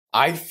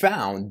I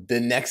found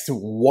the next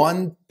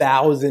 1000x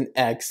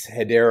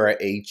Hedera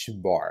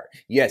HBAR.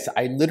 Yes,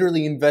 I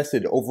literally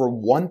invested over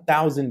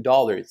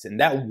 $1,000 and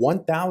that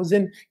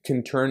 1,000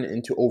 can turn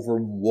into over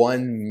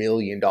 $1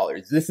 million.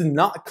 This is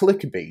not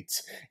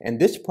clickbait, and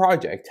this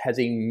project has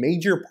a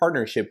major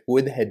partnership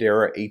with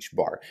Hedera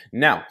HBAR.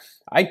 Now,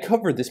 I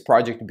covered this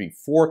project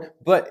before,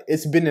 but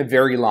it's been a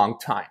very long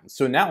time.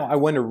 So now I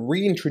want to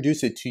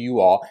reintroduce it to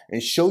you all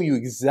and show you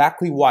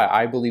exactly why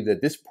I believe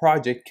that this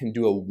project can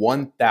do a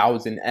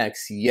 1000x.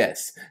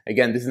 Yes.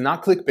 Again, this is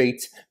not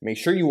clickbait. Make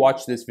sure you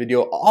watch this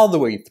video all the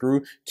way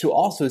through to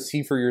also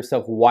see for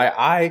yourself why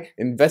I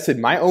invested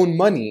my own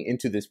money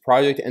into this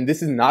project, and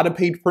this is not a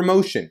paid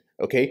promotion.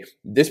 Okay,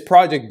 this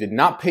project did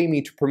not pay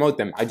me to promote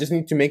them. I just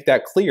need to make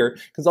that clear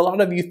because a lot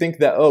of you think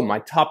that, oh, my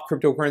top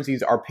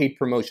cryptocurrencies are paid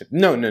promotion.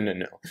 No.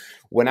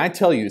 When I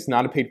tell you it's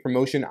not a paid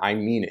promotion, I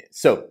mean it.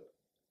 So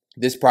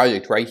this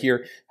project right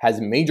here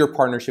has major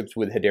partnerships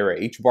with Hedera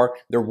HBAR.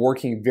 They're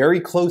working very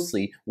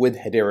closely with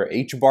Hedera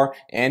HBAR,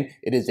 and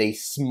it is a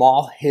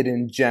small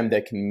hidden gem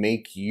that can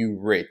make you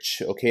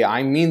rich. Okay,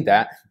 I mean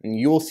that, and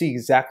you will see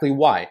exactly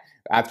why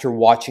after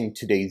watching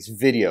today's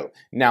video.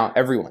 Now,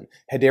 everyone,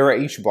 Hedera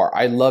HBAR,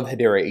 I love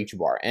Hedera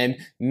HBAR, and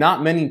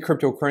not many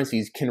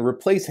cryptocurrencies can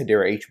replace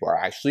Hedera HBAR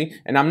actually.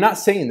 And I'm not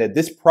saying that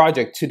this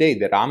project today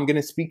that I'm going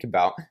to speak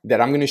about,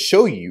 that I'm going to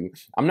show you,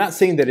 I'm not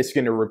saying that it's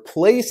going to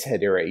replace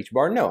Hedera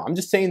HBAR. No, I'm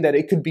just saying that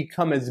it could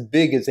become as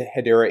big as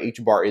Hedera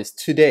HBAR is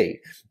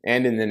today.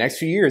 And in the next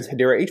few years,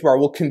 Hedera HBAR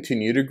will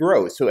continue to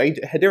grow. So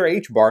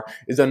Hedera HBAR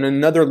is on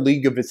another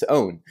league of its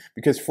own.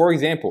 Because, for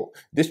example,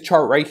 this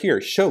chart right here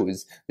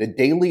shows the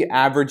daily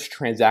average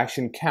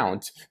transaction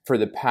count for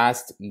the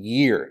past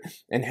year.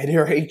 And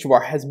Hedera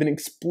HBAR has been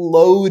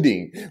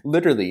exploding.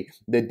 Literally,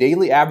 the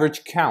daily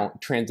average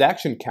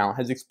transaction count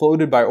has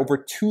exploded by over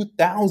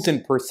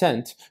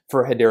 2,000%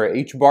 for Hedera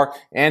HBAR.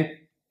 And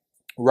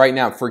right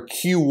now, for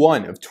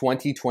Q1 of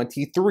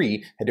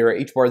 2023, Hedera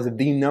HBAR is the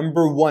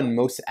 #1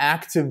 most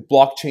active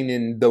blockchain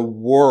in the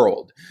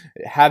world,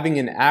 having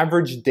an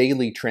average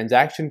daily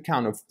transaction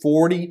count of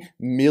 40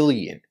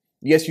 million.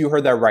 Yes, you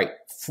heard that right,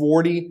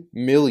 40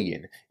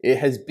 million. It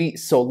has beat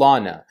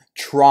Solana,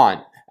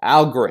 Tron,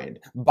 Algorand,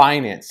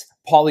 Binance,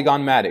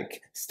 Polygon Matic,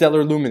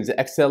 Stellar Lumens,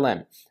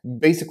 XLM,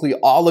 basically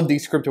all of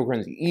these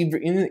cryptocurrencies,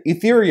 even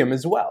Ethereum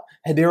as well.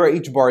 Hedera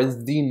HBAR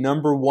is the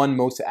 #1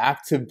 most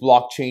active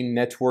blockchain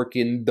network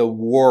in the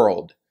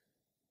world.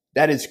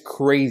 That is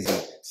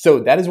crazy. So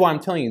that is why I'm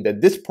telling you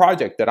that this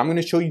project that I'm going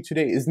to show you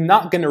today is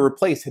not going to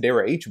replace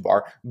Hedera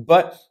HBAR,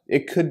 but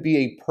it could be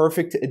a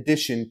perfect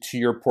addition to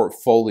your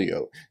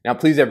portfolio. Now,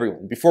 please,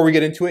 everyone, before we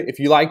get into it, if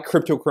you like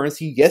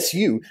cryptocurrency, yes,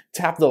 you,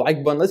 tap the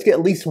like button. Let's get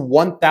at least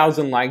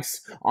 1,000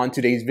 likes on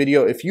today's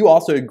video. If you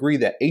also agree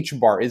that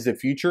HBAR is the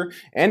future,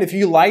 and if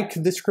you like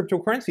this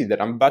cryptocurrency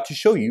that I'm about to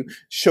show you,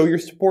 show your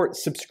support,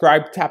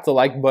 subscribe, tap the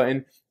like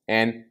button,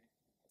 and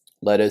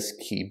let us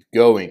keep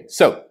going.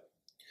 So,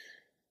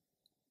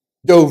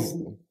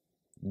 Dovu.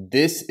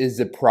 This is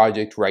the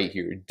project right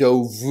here,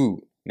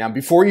 Dovu. Now,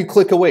 before you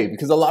click away,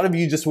 because a lot of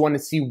you just want to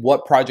see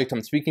what project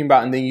I'm speaking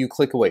about and then you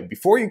click away.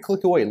 Before you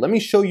click away, let me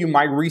show you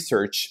my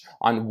research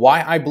on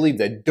why I believe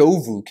that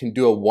Dovu can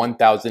do a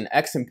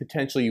 1000x and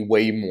potentially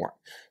way more.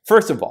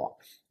 First of all,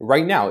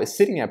 right now it's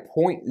sitting at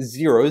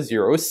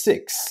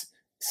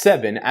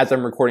 0.0067 as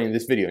I'm recording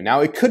this video. Now,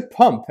 it could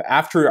pump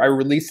after I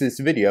release this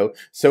video,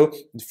 so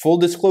full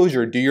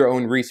disclosure, do your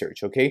own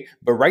research, okay?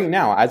 But right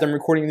now, as I'm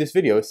recording this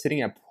video, it's sitting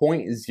at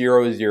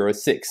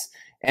 0.006.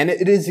 And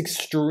it is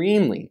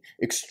extremely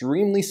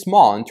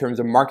small in terms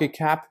of market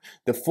cap.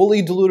 The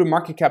fully diluted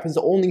market cap is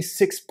only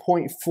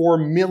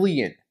 6.4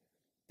 million.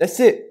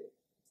 That's it.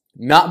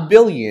 Not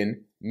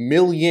billion,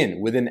 million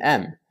with an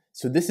M.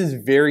 So this is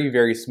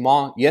very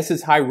small. Yes,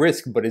 it's high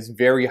risk, but it's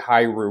very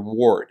high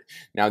reward.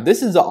 Now,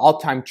 this is the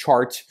all-time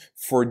chart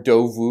for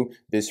Dovu,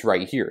 this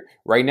right here.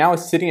 Right now,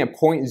 it's sitting at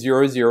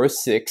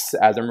 0.006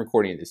 as I'm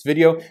recording this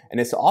video, and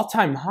its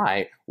all-time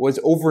high was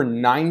over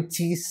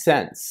 90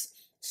 cents.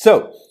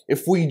 So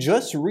if we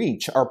just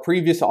reach our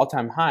previous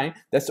all-time high,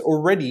 that's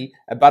already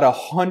about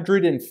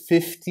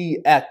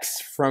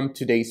 150x from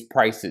today's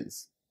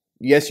prices.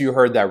 Yes, you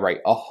heard that right.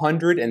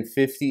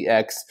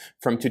 150x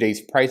from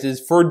today's prices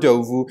for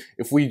Dovu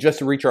if we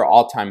just reach our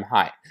all-time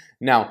high.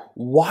 Now,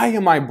 why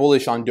am I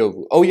bullish on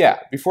Dovu? Oh yeah,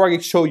 before I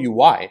show you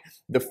why,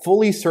 the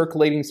fully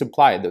circulating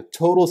supply, the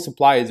total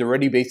supply is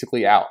already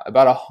basically out.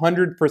 About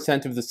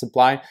 100% of the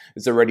supply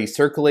is already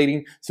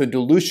circulating, so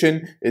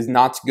dilution is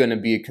not going to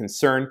be a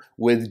concern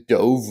with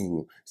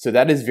Dovu. So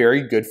that is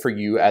very good for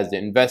you as the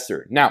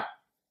investor. Now,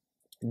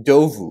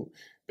 Dovu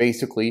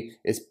basically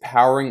is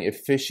powering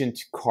efficient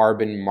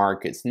carbon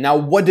markets. Now,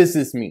 what does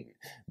this mean?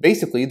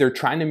 Basically, they're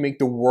trying to make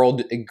the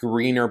world a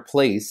greener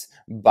place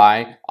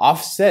by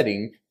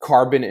offsetting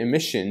carbon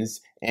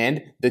emissions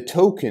And the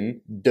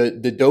token,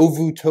 the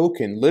Dovu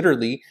token,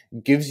 literally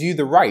gives you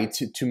the right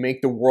to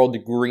make the world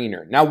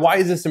greener. Now, why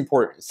is this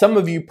important? Some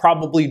of you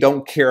probably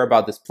don't care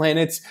about this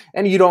planet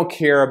and you don't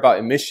care about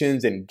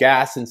emissions and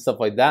gas and stuff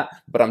like that.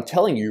 But I'm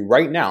telling you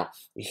right now,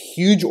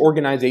 huge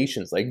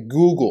organizations like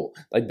Google,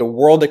 like the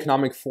World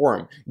Economic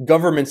Forum,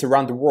 governments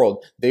around the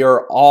world, they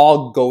are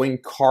all going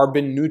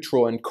carbon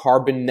neutral and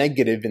carbon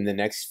negative in the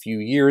next few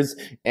years.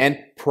 And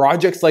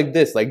projects like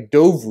this, like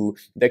Dovu,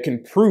 that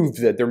can prove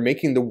that they're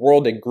making the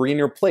world a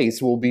greener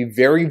place will be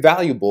very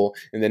valuable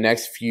in the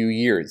next few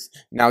years.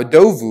 Now,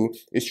 Dovu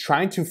is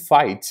trying to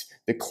fight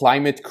the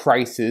climate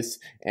crisis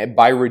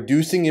by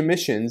reducing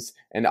emissions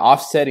and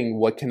offsetting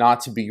what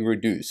cannot be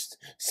reduced.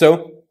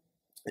 So,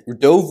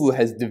 Dovu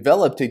has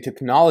developed a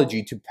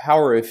technology to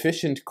power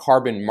efficient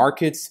carbon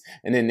markets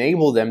and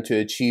enable them to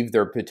achieve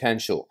their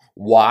potential.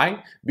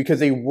 Why?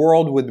 Because a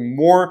world with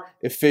more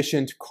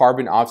efficient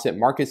carbon offset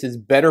markets is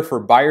better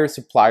for buyers,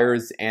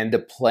 suppliers, and the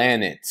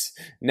planet.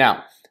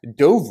 Now,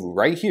 Dovu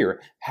right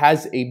here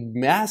has a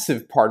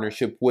massive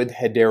partnership with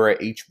Hedera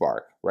HBAR.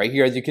 Right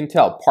here, as you can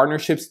tell,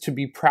 partnerships to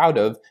be proud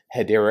of: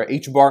 Hedera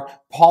HBAR,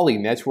 Poly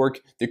Network,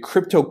 the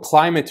Crypto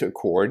Climate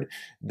Accord,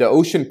 the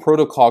Ocean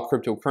Protocol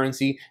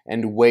cryptocurrency,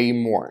 and way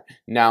more.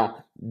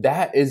 Now,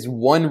 that is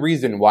one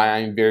reason why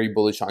I'm very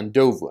bullish on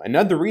Dovu.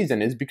 Another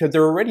reason is because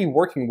they're already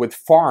working with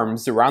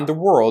farms around the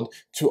world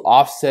to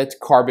offset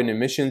carbon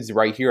emissions.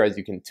 Right here, as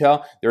you can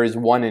tell, there is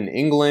one in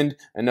England,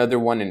 another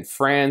one in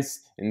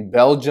France, in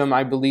Belgium,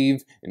 I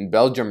believe, in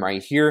Belgium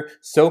right here.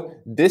 So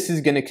this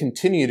is going to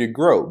continue to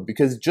grow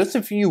because just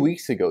a few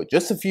weeks ago,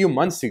 just a few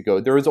months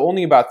ago, there was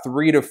only about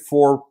 3 to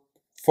 4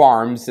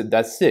 farms,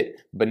 that's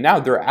it. But now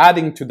they're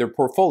adding to their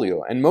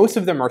portfolio and most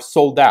of them are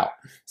sold out.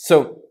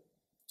 So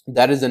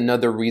that is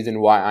another reason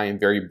why I am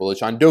very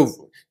bullish on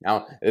Dovu.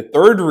 Now, the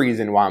third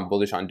reason why I'm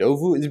bullish on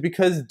Dovu is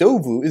because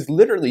Dovu is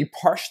literally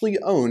partially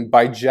owned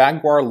by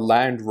Jaguar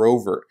Land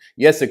Rover.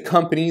 Yes, a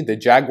company, the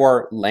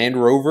Jaguar Land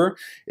Rover,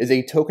 is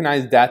a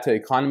tokenized data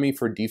economy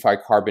for DeFi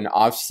carbon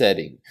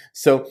offsetting.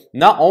 So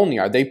not only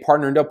are they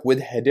partnered up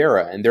with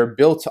Hedera and they're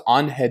built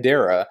on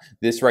Hedera,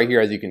 this right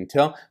here as you can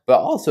tell, but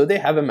also they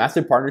have a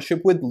massive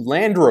partnership with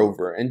Land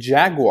Rover and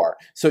Jaguar.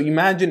 So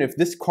imagine if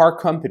this car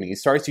company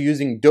starts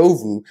using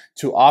Dovu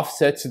to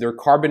offset their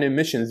carbon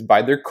emissions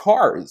by their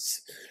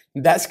cars.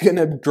 That's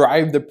gonna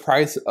drive the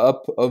price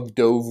up of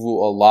Dovu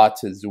a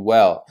lot as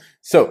well.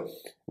 So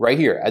right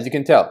here, as you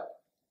can tell,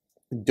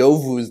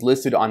 Dovu is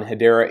listed on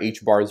Hedera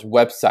HBAR's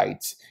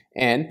website,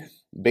 and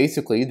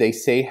basically they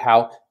say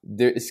how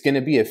there's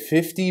gonna be a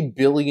 $50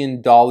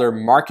 billion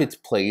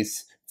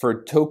marketplace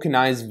for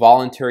tokenized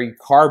voluntary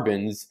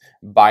carbons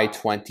by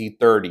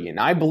 2030. And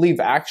I believe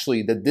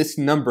actually that this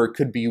number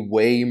could be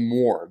way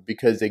more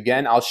because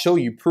again, I'll show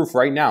you proof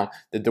right now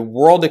that the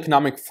World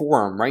Economic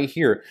Forum right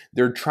here,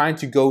 they're trying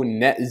to go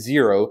net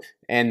zero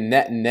and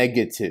net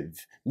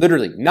negative.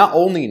 Literally, not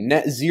only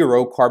net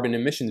zero carbon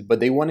emissions,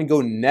 but they want to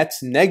go net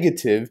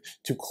negative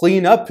to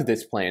clean up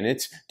this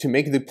planet, to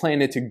make the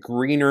planet a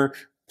greener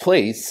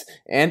place.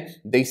 And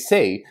they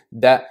say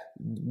that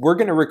we're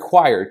going to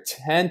require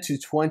 10 to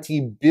 20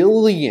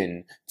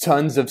 billion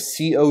tons of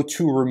CO2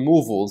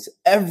 removals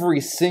every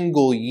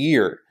single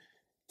year.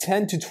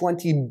 10 to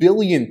 20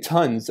 billion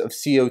tons of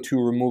CO2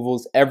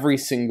 removals every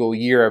single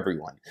year,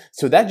 everyone.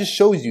 So that just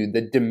shows you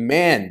the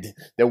demand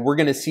that we're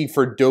going to see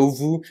for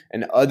Dovu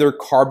and other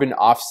carbon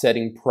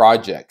offsetting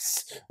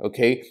projects,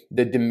 okay?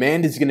 The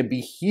demand is going to be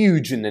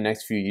huge in the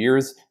next few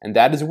years, and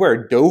that is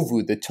where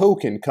Dovu, the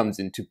token, comes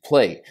into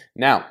play.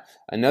 Now,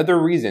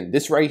 another reason,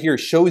 this right here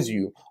shows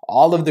you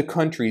all of the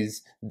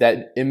countries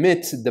that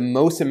emit the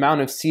most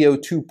amount of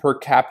CO2 per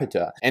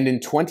capita. And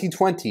in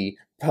 2020,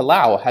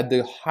 Palau had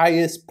the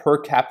highest per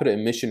capita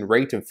emission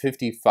rate of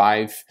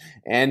 55,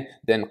 and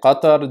then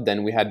Qatar,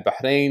 then we had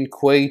Bahrain,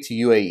 Kuwait,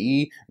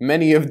 UAE.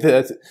 Many of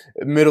the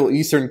Middle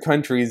Eastern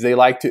countries, they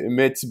like to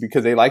emit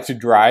because they like to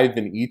drive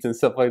and eat and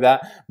stuff like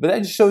that. But that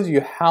just shows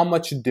you how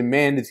much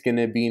demand is going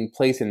to be in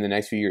place in the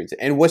next few years.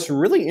 And what's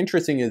really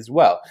interesting as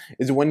well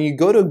is when you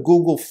go to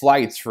Google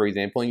Flights, for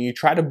example, and you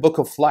try to book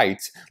a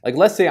flight, like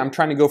let's say I'm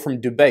trying to go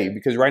from Dubai,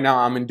 because right now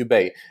I'm in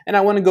Dubai, and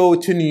I want to go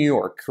to New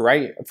York,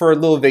 right, for a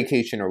little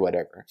vacation or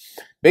whatever.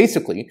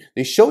 Basically,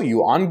 they show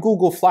you on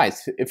Google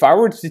Flights, if I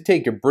were to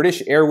take a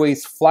British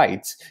Airways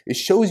flight, it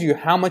shows you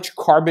how much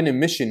carbon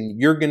emission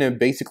you're going to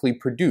basically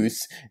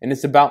produce, and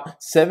it's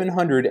about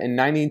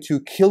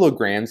 792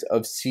 kilograms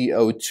of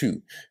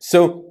CO2.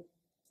 So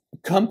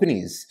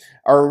companies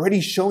are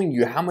already showing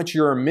you how much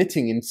you're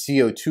emitting in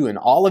CO2, and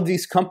all of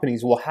these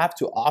companies will have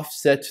to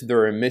offset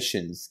their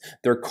emissions,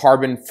 their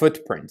carbon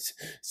footprints.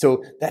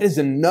 So that is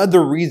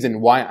another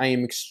reason why I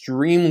am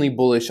extremely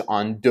bullish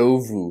on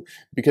Dovu,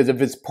 because of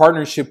its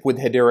partnership with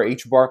Hedera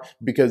HBAR,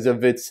 because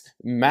of its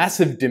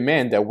massive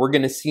demand that we're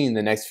going to see in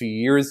the next few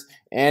years,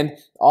 And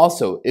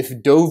also, if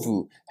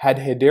Dovu had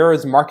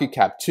Hedera's market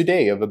cap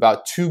today of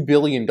about $2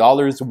 billion,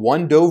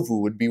 one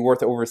Dovu would be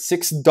worth over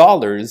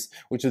 $6,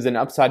 which is an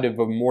upside of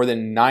more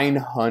than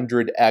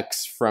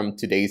 900x from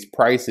today's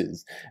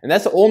prices. And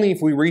that's only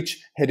if we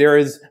reach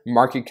Hedera's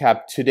market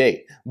cap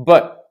today.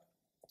 But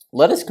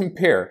let us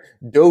compare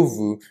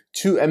Dovu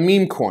to a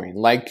meme coin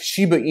like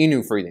Shiba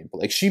Inu, for example.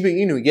 Like Shiba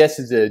Inu, yes,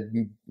 is a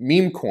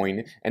meme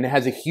coin and it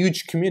has a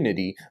huge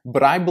community,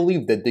 but I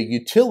believe that the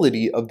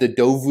utility of the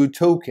Dovu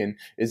token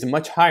is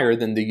much higher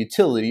than the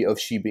utility of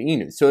Shiba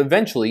Inu. So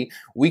eventually,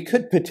 we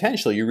could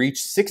potentially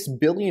reach $6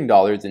 billion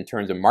in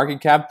terms of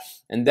market cap,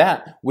 and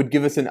that would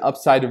give us an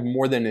upside of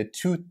more than a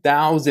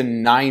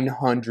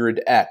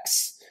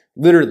 2,900x.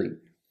 Literally.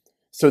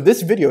 So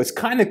this video is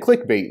kind of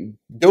clickbait.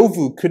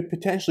 Dovu could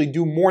potentially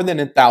do more than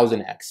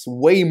 1,000x,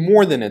 way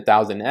more than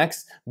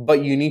 1,000x,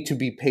 but you need to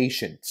be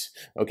patient.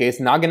 Okay, it's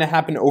not going to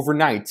happen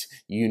overnight.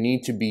 You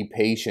need to be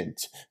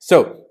patient.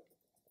 So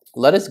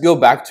let us go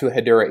back to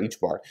Hedera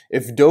HBAR.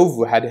 If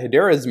Dovu had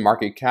Hedera's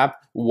market cap,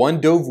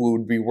 one Dovu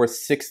would be worth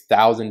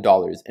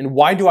 $6,000. And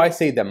why do I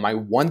say that my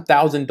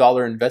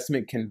 $1,000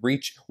 investment can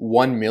reach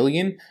 1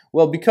 million?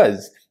 Well,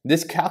 because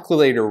this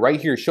calculator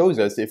right here shows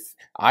us if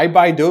I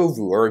buy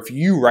Dovu, or if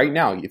you right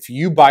now, if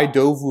you buy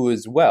Dovu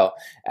as well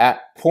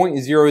at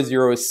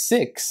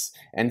 0.006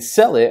 and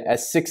sell it at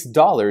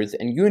 $6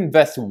 and you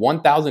invest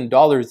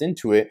 $1,000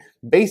 into it,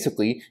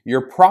 basically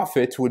your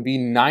profit would be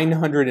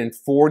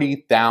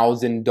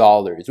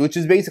 $940,000, which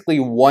is basically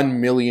 $1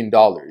 million.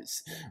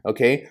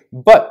 Okay,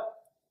 but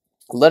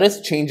let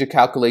us change the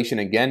calculation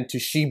again to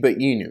Shiba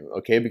Inu,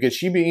 okay? Because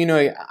Shiba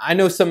Inu, I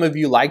know some of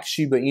you like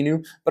Shiba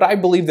Inu, but I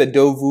believe that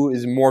Dovu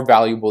is more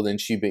valuable than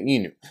Shiba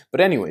Inu.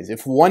 But anyways,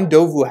 if one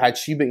Dovu had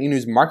Shiba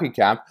Inu's market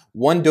cap,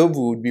 one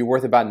Dovu would be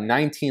worth about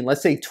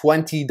let's say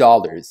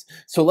 $20.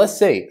 So let's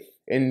say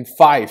in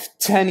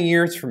 5-10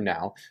 years from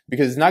now,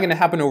 because it's not going to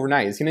happen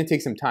overnight, it's going to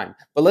take some time,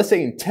 but let's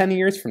say in 10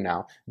 years from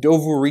now,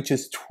 Dovu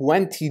reaches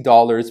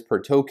 $20 per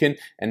token,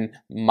 and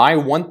my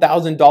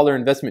 $1,000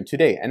 investment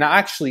today, and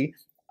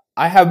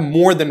I have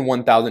more than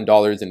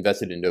 $1,000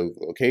 invested in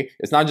Dovu, okay?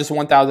 It's not just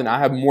 1,000, I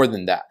have more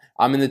than that.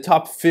 I'm in the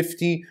top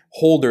 50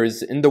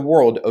 holders in the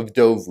world of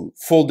Dovu,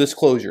 full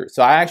disclosure.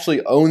 So I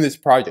actually own this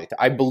project.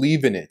 I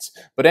believe in it.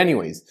 But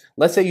anyways,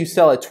 let's say you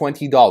sell at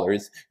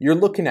 $20, you're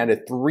looking at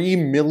a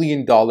 $3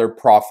 million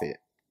profit.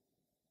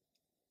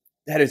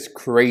 That is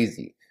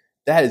crazy.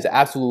 That is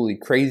absolutely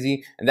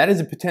crazy. And that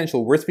is a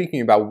potential we're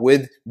speaking about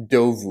with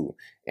Dovu.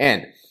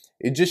 And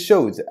it just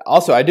shows.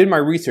 Also, I did my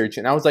research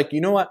and I was like,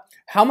 you know what?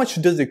 How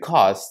much does it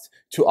cost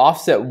to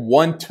offset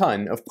 1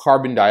 ton of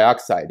carbon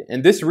dioxide?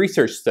 And this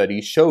research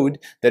study showed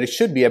that it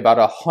should be about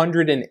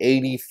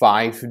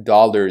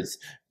 $185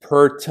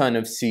 per ton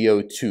of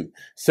CO2.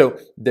 So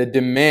the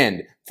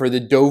demand for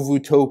the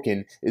Dovu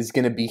token is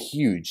going to be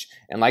huge.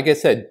 And like I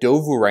said,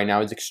 Dovu right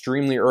now is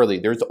extremely early.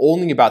 There's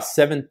only about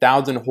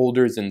 7,000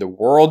 holders in the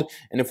world.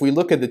 And if we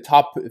look at the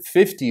top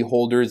 50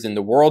 holders in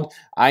the world,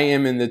 I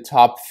am in the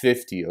top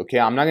 50. Okay,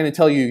 I'm not going to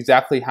tell you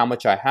exactly how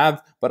much I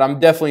have, but I'm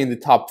definitely in the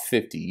top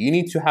 50. You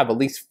need to have at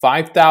least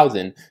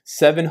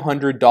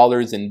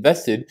 $5,700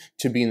 invested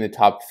to be in the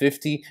top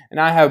 50.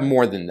 And I have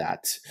more than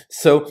that.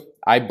 So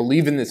I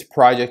believe in this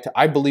project.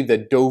 I believe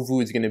that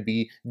Dovu is going to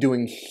be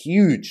doing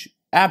huge,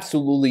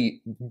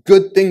 absolutely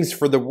good things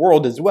for the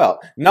world as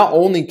well. Not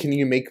only can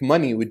you make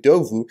money with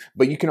Dovu,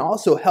 but you can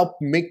also help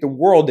make the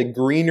world a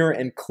greener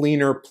and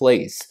cleaner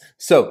place.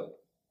 So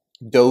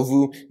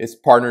Dovu is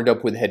partnered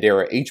up with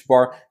Hedera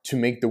HBAR to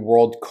make the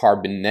world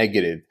carbon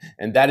negative.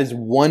 And that is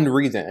one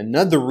reason,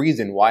 another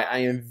reason why I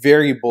am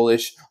very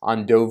bullish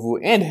on Dovu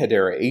and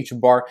Hedera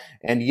HBAR.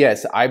 And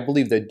yes, I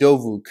believe that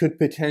Dovu could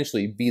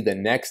potentially be the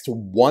next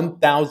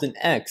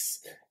 1000x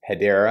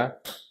Hedera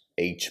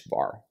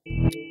HBAR.